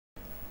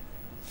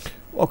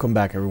Welcome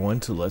back everyone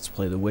to Let's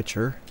Play The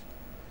Witcher.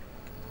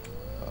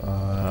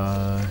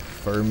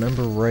 If I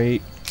remember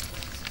right,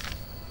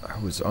 I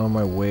was on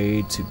my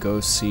way to go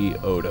see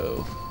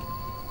Odo.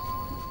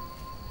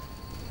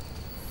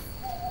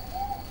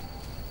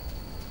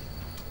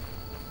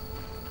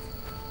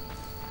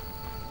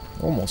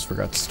 Almost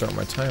forgot to start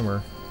my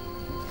timer.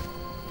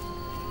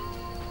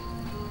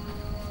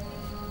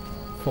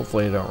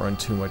 Hopefully I don't run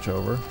too much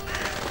over.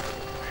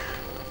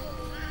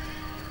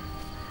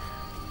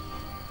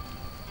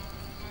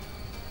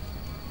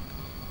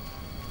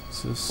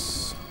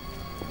 This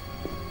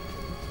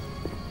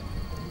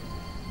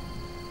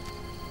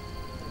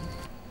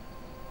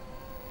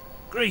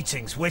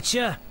Greetings,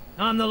 Witcher.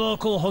 I'm the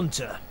local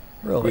hunter.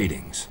 really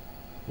Greetings.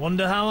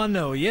 Wonder how I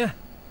know you?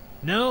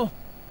 No?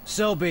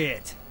 So be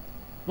it.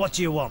 What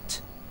do you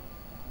want?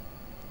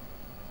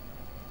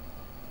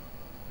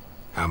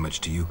 How much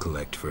do you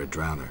collect for a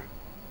drowner?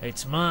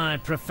 It's my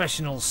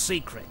professional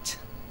secret.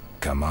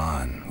 Come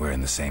on, we're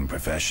in the same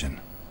profession.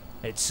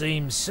 It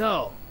seems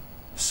so.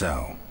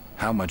 So,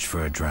 how much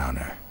for a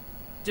drowner?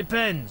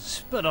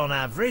 Depends, but on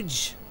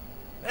average,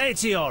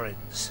 80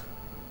 orens.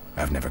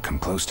 I've never come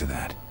close to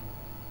that.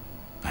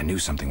 I knew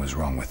something was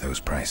wrong with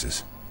those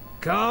prices.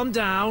 Calm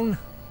down.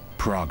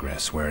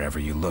 Progress wherever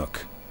you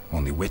look.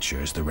 Only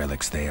witchers, the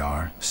relics they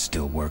are,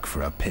 still work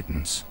for a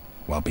pittance,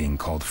 while being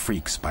called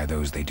freaks by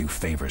those they do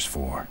favors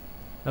for.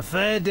 A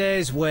fair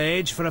day's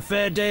wage for a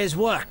fair day's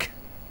work.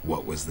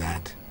 What was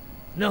that?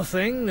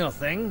 Nothing,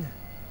 nothing.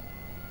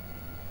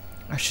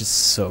 I should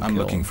so I'm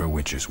kill looking him. for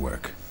witcher's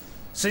work.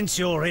 Since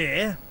you're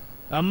here,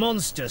 a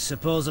monster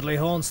supposedly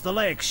haunts the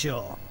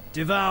lakeshore,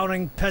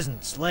 devouring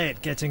peasants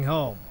late getting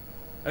home.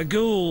 A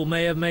ghoul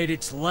may have made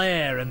its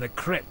lair in the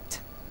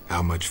crypt.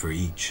 How much for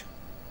each?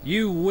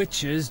 You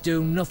witchers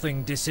do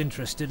nothing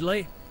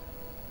disinterestedly.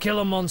 Kill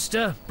a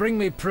monster, bring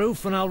me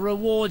proof, and I'll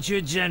reward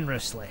you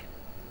generously.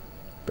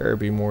 Better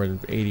be more than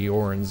 80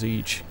 orens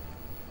each.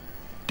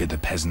 Did the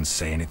peasants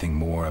say anything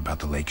more about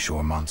the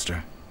lakeshore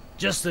monster?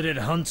 Just that it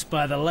hunts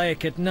by the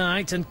lake at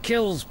night and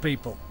kills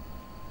people.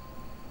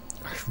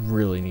 I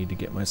really need to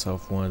get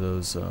myself one of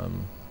those,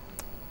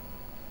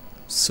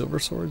 silver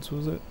swords,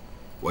 was it?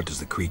 What does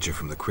the creature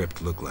from the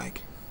crypt look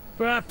like?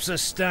 Perhaps a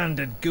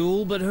standard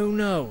ghoul, but who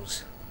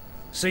knows?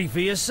 See for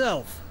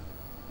yourself.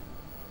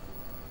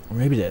 Or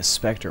maybe that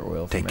spectre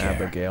oil from Take care.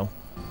 Abigail.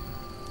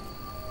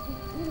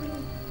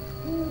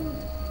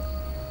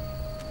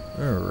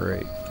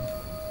 Alright.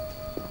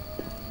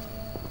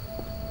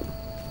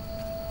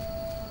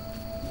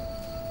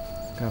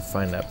 Gotta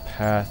find that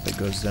path that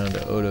goes down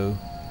to Odo.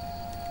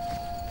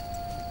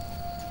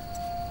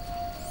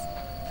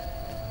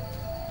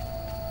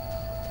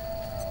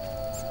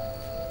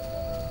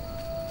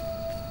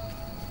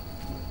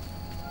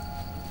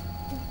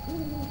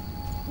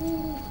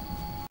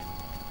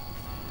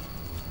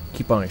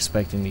 Keep on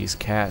expecting these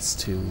cats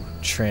to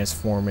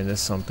transform into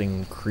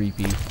something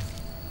creepy.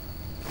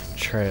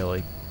 Try to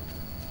like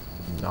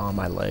gnaw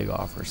my leg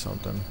off or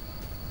something.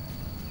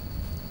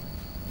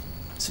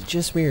 Is it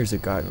just me or has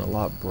it gotten a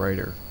lot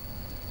brighter?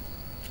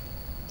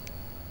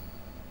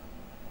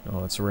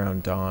 Oh, it's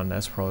around dawn,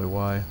 that's probably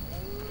why.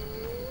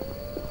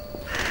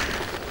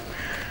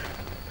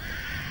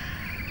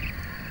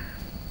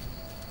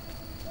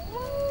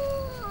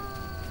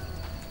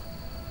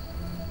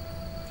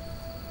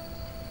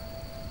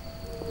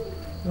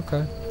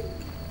 Okay.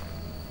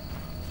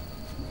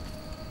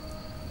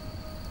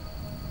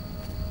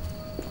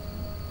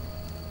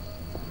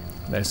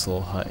 Nice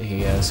little hut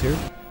he has here.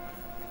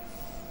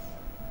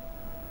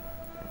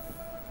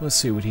 Let's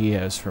see what he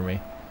has for me.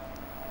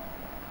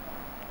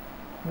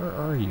 Where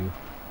are you?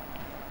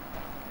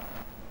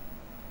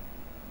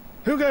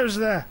 Who goes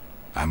there?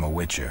 I'm a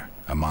witcher,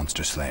 a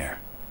monster slayer.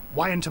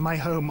 Why into my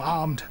home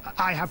armed?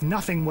 I have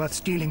nothing worth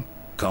stealing.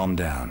 Calm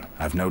down.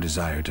 I've no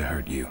desire to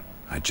hurt you.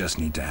 I just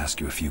need to ask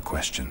you a few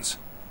questions.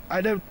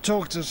 I don't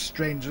talk to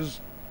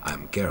strangers.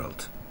 I'm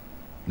Geralt.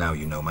 Now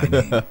you know my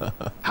name.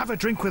 Have a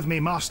drink with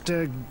me,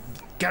 Master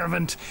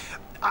Garavant.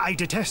 I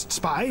detest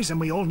spies, and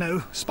we all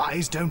know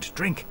spies don't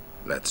drink.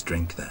 Let's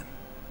drink then.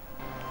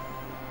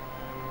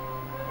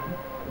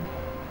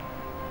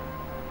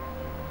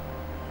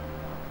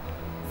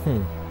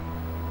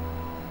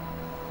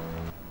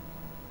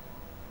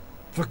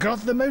 Forgot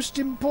the most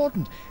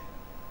important.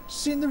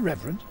 Seen the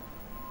Reverend?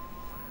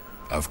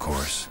 Of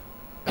course.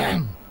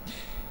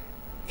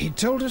 He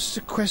told us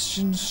to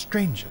question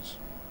strangers.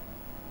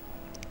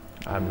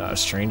 I'm not a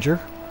stranger.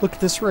 Look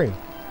at this ring.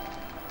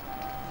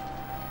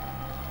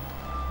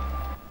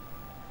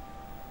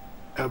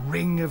 A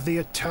ring of the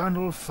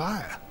eternal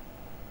fire.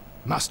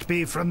 Must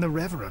be from the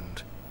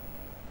Reverend.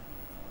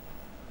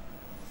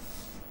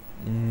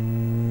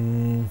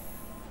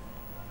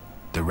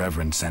 The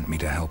Reverend sent me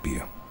to help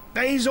you.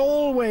 He's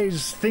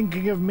always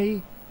thinking of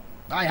me.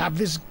 I have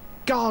this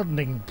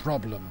gardening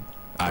problem.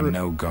 I'm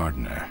no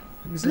gardener.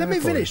 Let me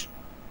finish.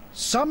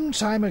 Some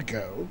time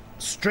ago,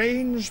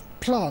 strange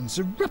plants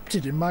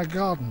erupted in my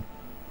garden.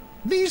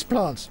 These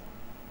plants,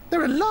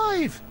 they're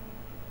alive.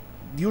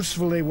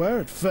 useful they were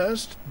at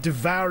first,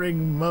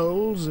 devouring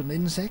moles and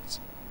insects.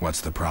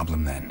 What's the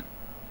problem then?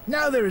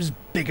 Now they're as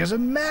big as a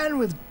man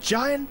with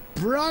giant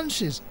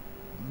branches.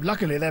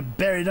 Luckily they're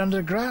buried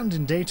underground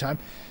in daytime,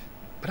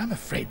 but I'm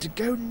afraid to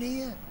go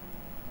near.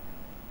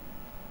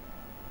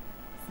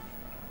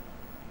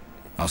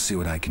 I'll see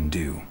what I can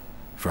do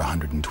for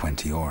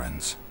 120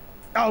 orens.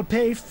 I'll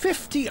pay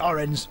 50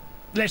 orens.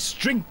 Let's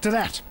drink to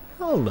that.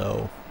 Hell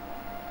no.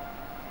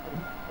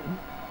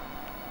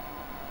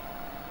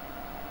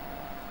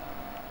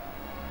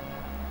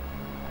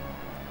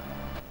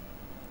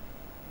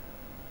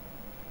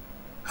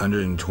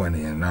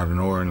 $120 and not an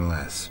oren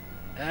less.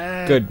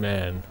 Good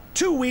man.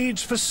 2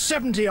 weeds for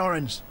 70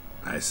 orens.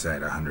 I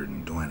said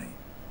 120.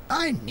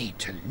 I need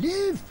to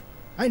live.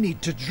 I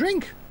need to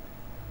drink.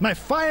 My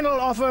final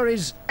offer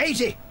is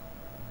 80.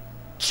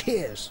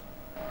 Cheers.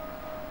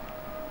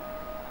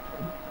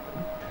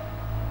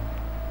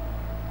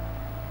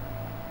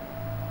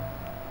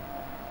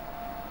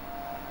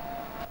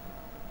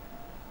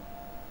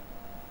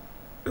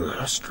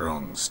 Ugh,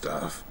 strong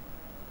stuff.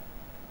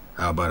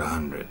 How about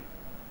 100?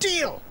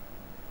 Deal.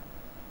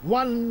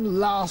 One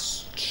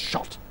last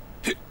shot.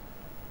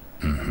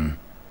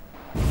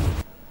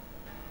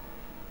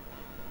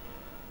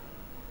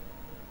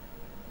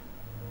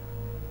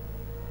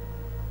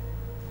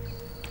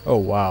 Oh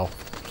wow.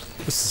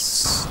 This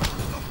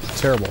is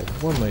terrible.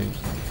 What am I...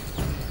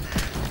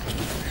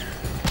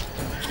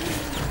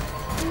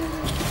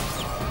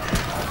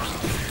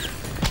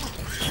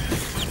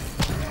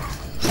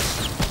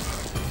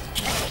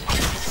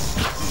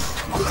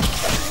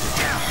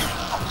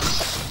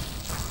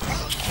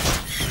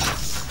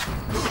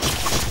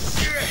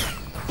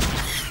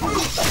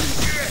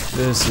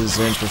 This is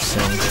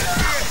interesting.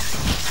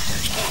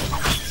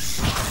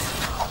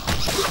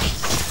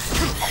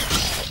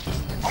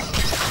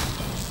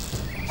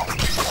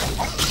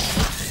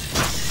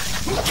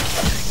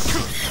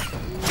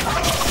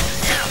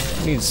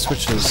 I need to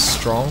switch to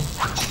strong.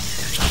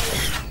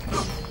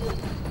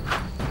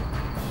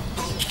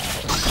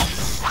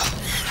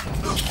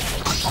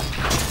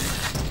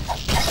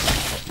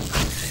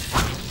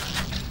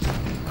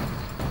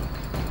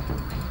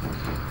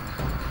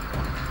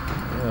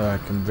 I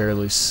can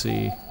barely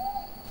see.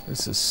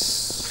 This is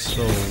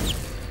so...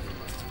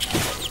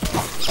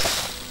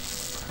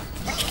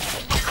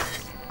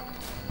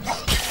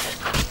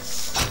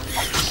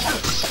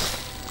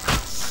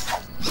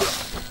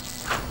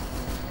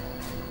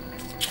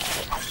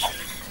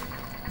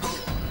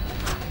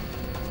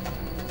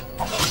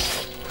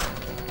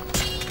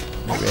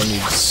 Maybe I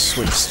need to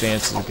switch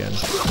stances again.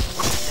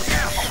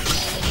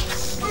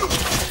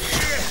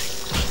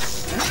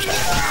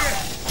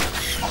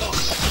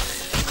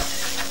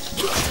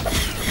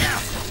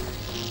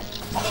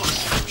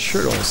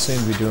 Sure don't seem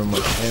to be doing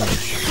much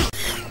damage.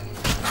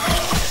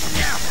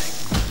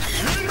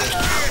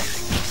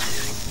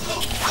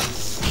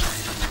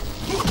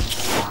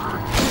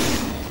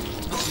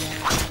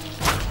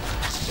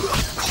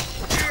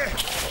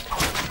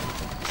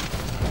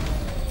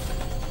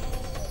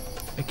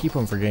 I keep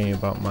on forgetting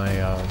about my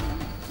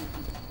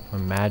my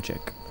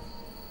magic.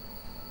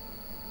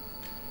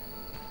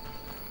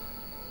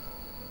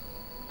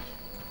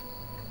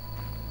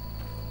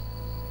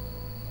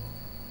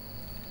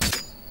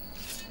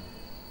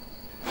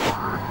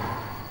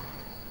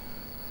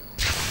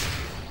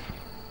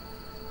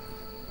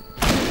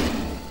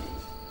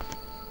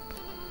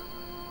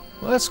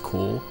 Well, that's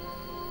cool.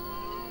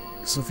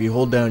 So if you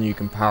hold down, you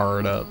can power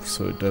it up,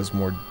 so it does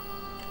more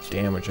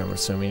damage, I'm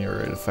assuming, or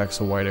it affects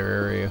a wider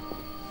area.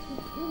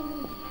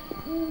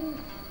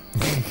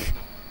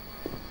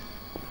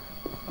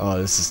 Oh,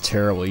 this is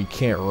terrible. You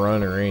can't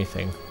run or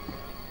anything.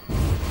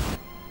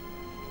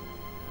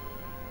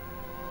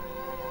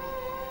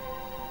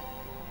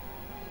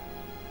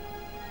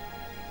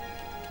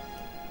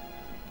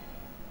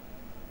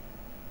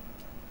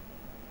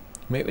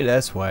 Maybe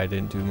that's why I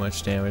didn't do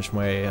much damage.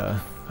 My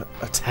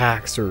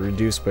attacks are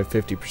reduced by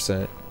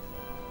 50%.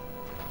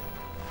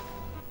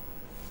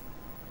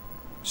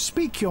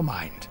 Speak your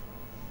mind.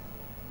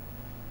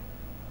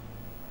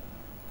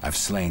 I've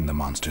slain the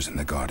monsters in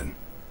the garden.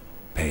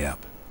 Pay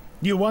up.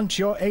 You want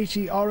your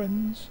 80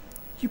 orens?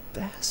 You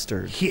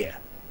bastard. Here.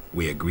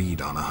 We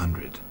agreed on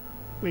 100.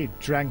 We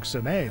drank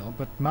some ale,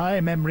 but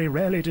my memory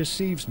rarely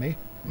deceives me.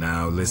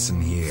 Now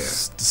listen here.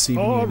 It's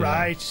deceiving All you now.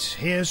 right,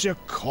 here's your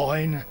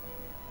coin.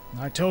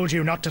 I told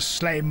you not to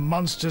slay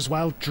monsters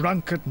while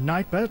drunk at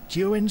night, but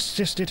you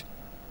insisted.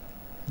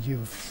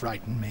 You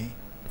frighten me.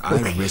 I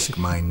risk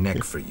my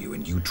neck for you,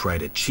 and you try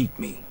to cheat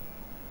me.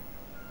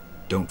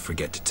 Don't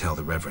forget to tell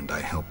the Reverend I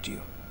helped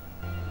you.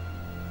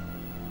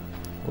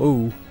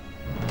 Whoa.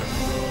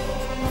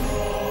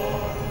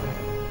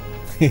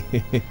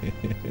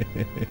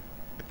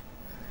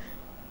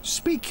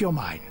 Speak your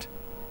mind.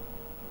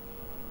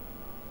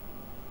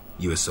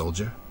 You a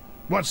soldier?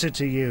 What's it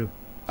to you?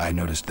 I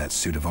noticed that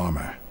suit of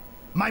armor.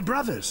 My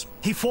brother's.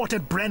 He fought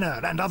at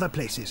Brenner and other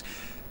places.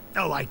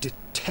 Oh, I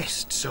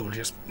detest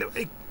soldiers,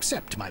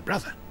 except my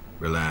brother.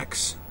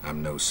 Relax.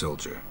 I'm no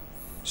soldier.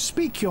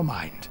 Speak your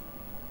mind.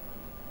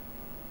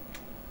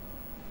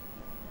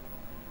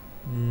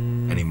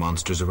 Any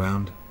monsters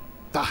around?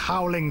 The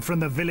howling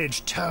from the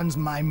village turns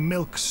my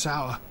milk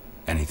sour.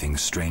 Anything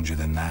stranger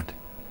than that?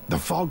 The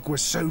fog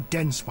was so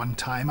dense one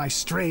time I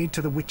strayed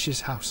to the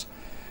witch's house,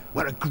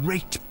 where a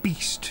great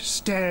beast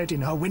stared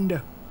in her window.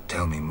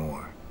 Tell me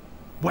more.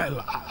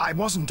 Well, I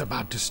wasn't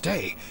about to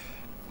stay.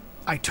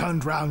 I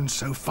turned round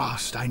so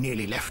fast I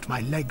nearly left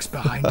my legs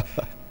behind.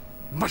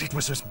 But it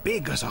was as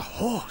big as a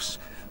horse,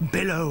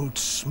 billowed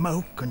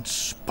smoke and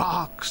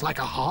sparks like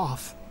a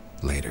hearth.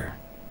 Later.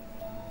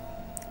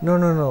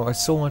 No, I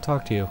still want to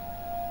talk to you.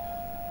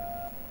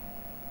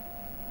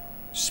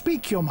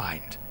 Speak your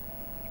mind.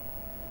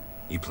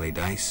 You play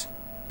dice?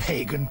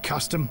 Pagan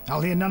custom.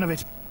 I'll hear none of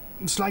it.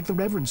 It's like the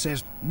Reverend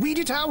says, weed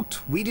it out,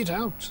 weed it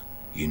out.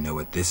 You know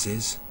what this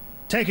is?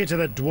 Take it to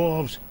the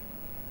dwarves.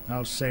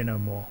 I'll say no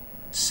more.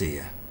 See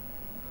ya.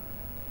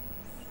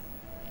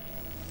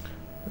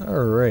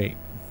 Alright.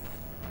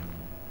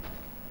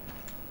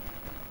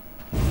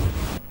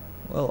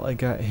 Well, I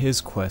got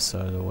his quest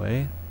out of the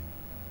way.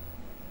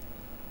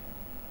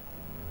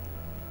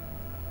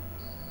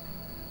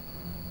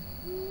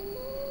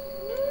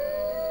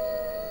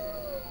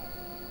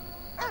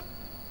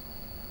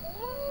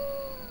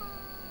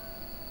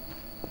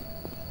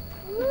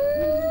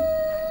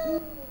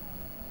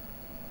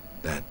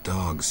 That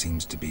dog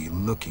seems to be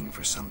looking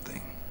for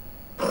something.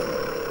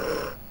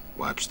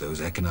 Watch those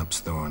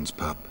Echinop's thorns,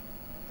 pup.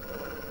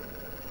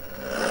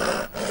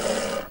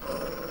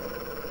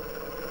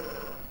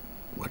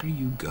 What are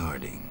you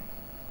guarding?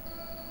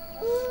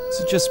 Is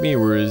it just me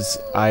or his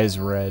eyes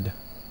red?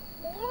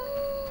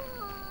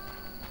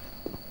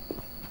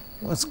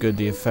 Well, that's good.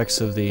 The effects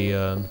of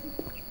the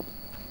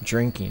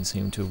drinking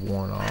seem to have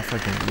worn off. I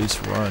can at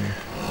least run.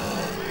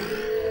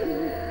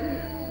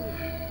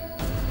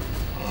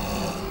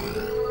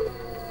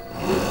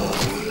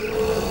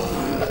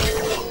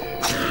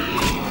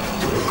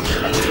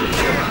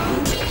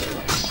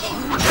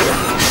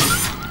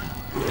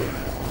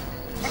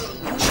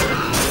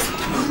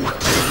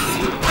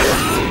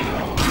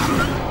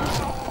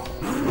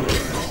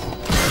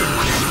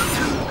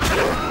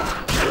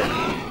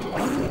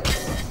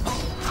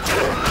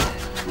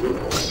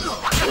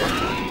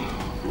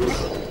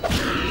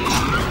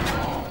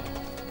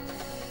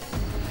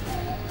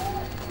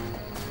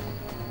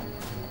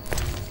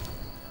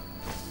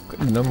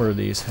 A number of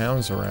these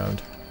hounds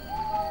around.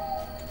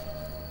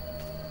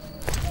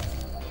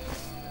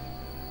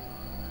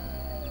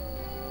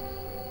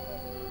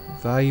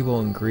 Valuable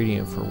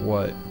ingredient for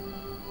what?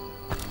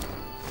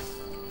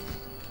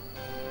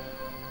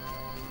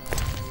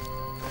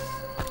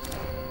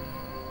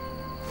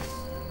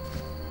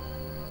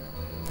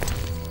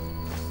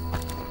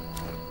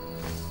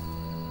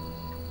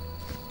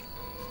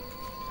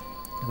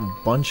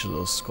 A bunch of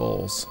those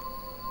skulls.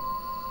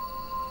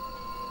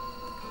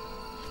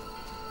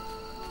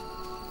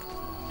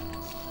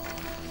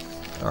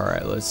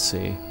 Alright, let's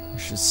see. We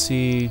should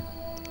see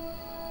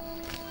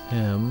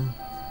him.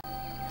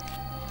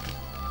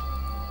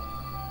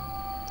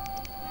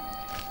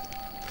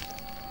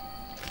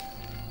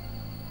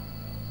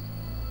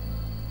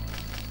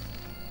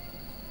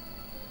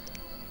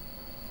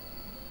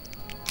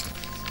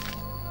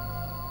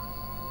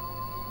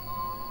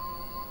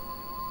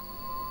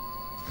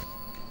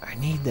 I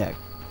need that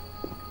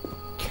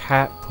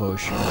cat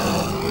potion.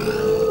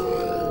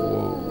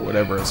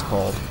 Whatever it's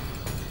called.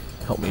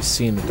 Help me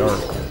see in the dark.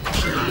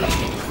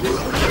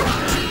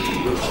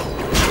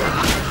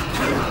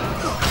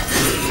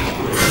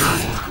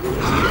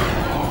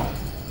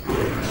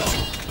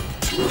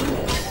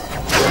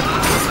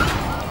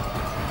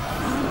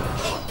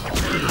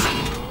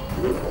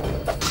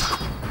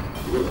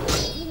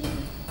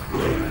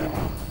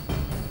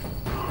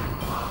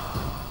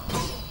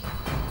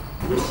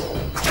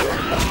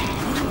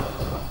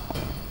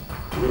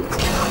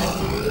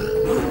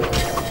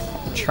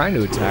 Trying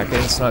to attack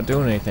it, it's not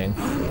doing anything.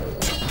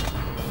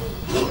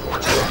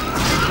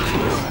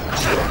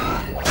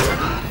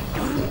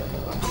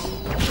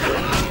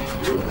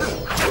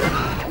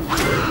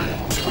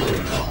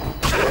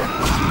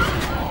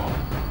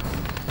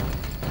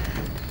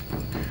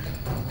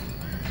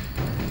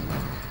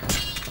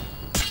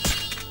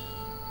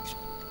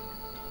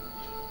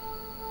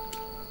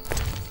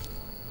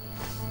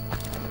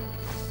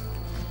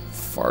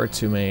 Far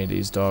too many of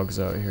these dogs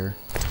out here.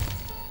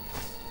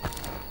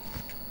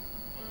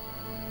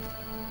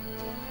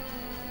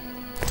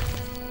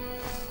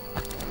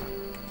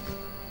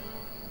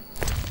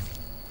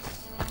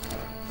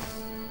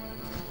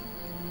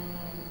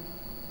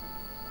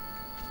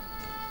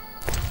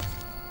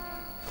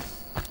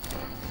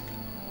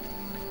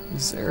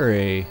 Is there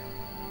a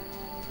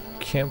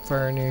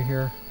campfire near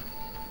here?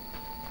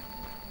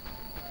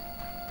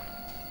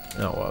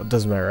 Oh well, it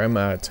doesn't matter. I'm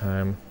out of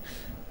time.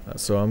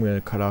 So I'm going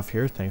to cut off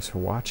here. Thanks for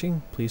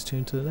watching. Please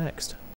tune to the next.